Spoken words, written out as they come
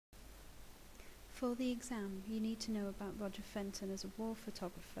For the exam, you need to know about Roger Fenton as a war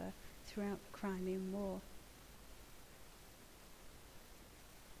photographer throughout the Crimean War.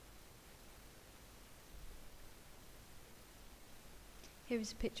 Here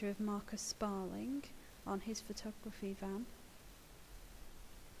is a picture of Marcus Sparling on his photography van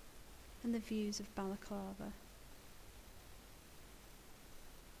and the views of Balaclava.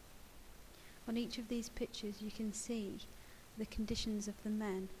 On each of these pictures you can see the conditions of the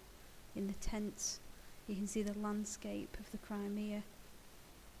men in the tents. You can see the landscape of the Crimea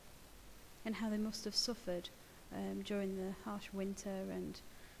and how they must have suffered during the harsh winter and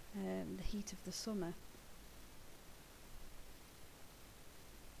the heat of the summer.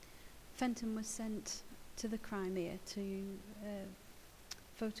 Fenton was sent to the Crimea to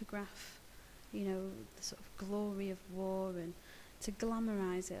photograph, the sort of glory of war and to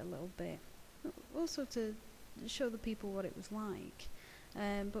glamorise it a little bit. Also to show the people what it was like.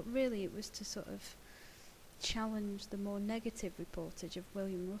 But really it was to sort of challenge the more negative reportage of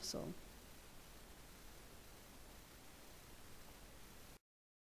William Russell.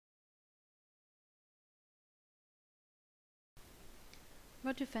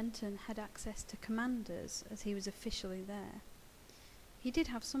 Roger Fenton had access to commanders as he was officially there. He did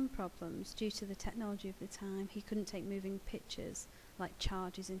have some problems due to the technology of the time. He couldn't take moving pictures like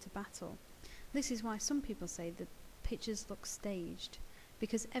charges into battle. This is why some people say the pictures look staged,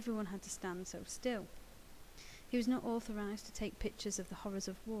 because everyone had to stand so still. He was not authorised to take pictures of the horrors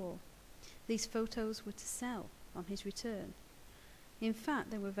of war. These photos were to sell on his return. In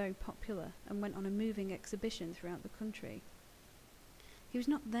fact, they were very popular and went on a moving exhibition throughout the country. He was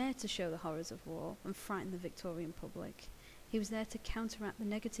not there to show the horrors of war and frighten the Victorian public. He was there to counteract the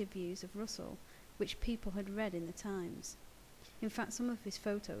negative views of Russell, which people had read in the Times. In fact, some of his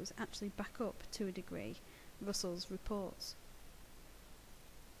photos actually back up, to a degree, Russell's reports.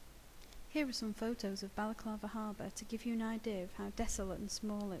 Here are some photos of Balaclava Harbour to give you an idea of how desolate and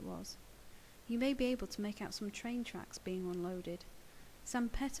small it was. You may be able to make out some train tracks being unloaded. Sam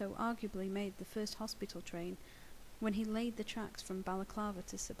Petto arguably made the first hospital train when he laid the tracks from Balaclava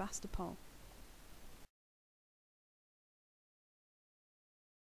to Sebastopol.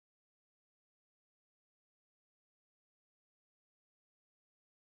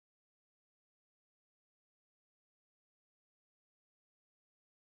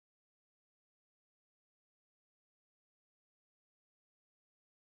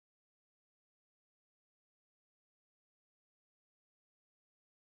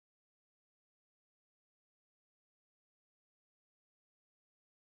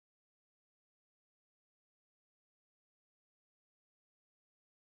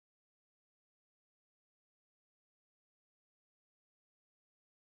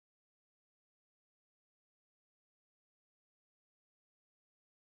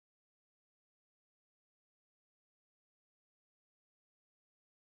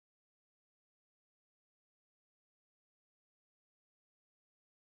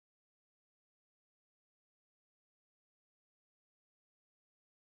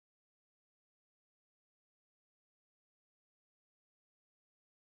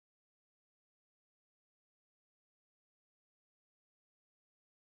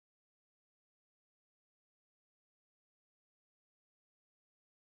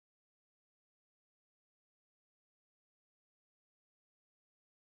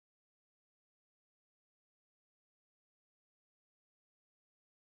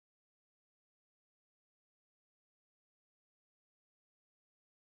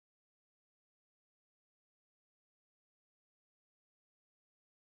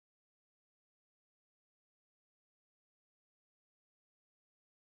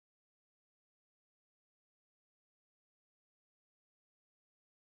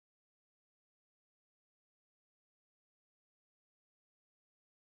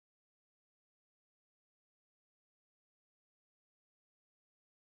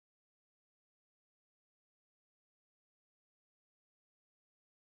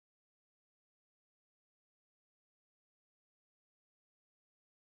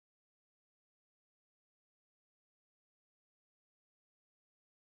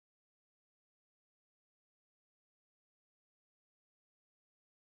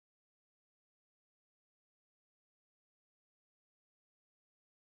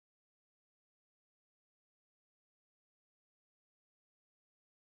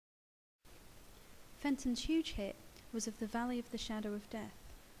 Fenton's huge hit was of the Valley of the Shadow of Death,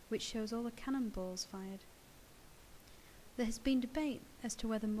 which shows all the cannonballs fired. There has been debate as to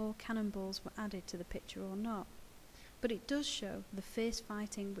whether more cannonballs were added to the picture or not, but it does show the fierce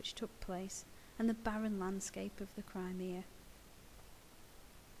fighting which took place and the barren landscape of the Crimea.